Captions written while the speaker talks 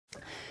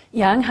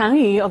Young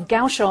Han-yu of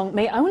Kaohsiung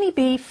may only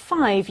be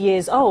 5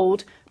 years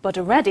old, but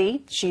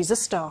already she's a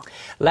star.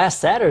 Last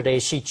Saturday,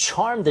 she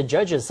charmed the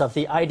judges of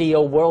the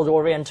IDO World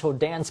Oriental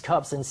Dance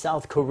Cups in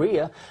South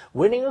Korea,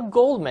 winning a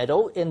gold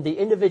medal in the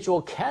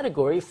individual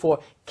category for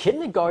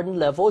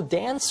kindergarten-level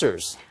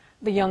dancers.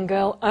 The young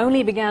girl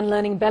only began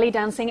learning belly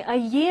dancing a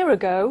year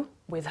ago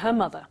with her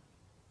mother.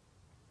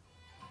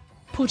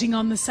 Putting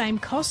on the same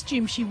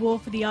costume she wore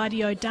for the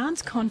IDO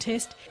dance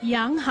contest,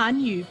 young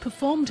Han-yu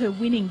performed her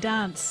winning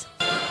dance.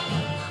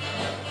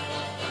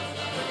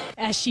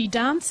 As she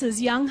dances,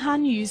 young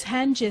Han-yu's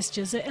hand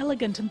gestures are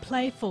elegant and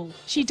playful.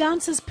 She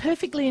dances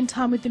perfectly in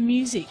time with the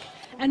music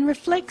and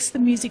reflects the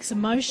music's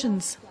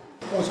emotions.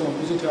 为什么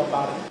不是跳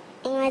芭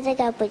蕾？因为这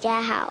个比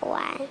较好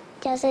玩，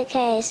就是可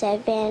以随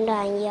便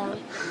乱用。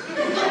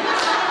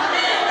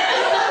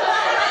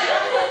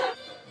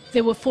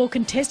 There were 4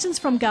 contestants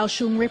from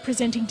Kaoshiung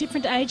representing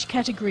different age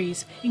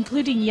categories,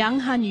 including young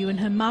Han-yu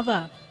and her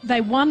mother. They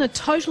won a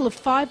total of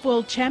 5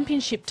 world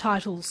championship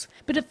titles,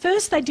 but at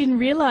first they didn't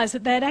realise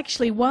that they had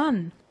actually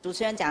won. 主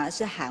持人讲的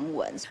是韩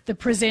文。 The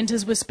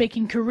presenters were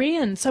speaking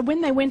Korean, so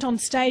when they went on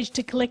stage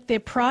to collect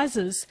their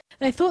prizes,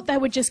 they thought they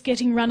were just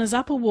getting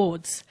runners-up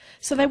awards,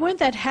 so they weren't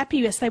that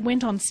happy as they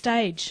went on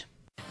stage.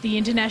 The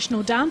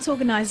International Dance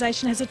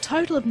Organisation has a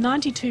total of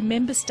 92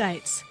 member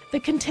states. The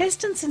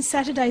contestants in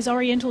Saturday's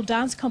Oriental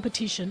dance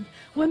competition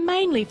were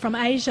mainly from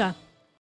Asia.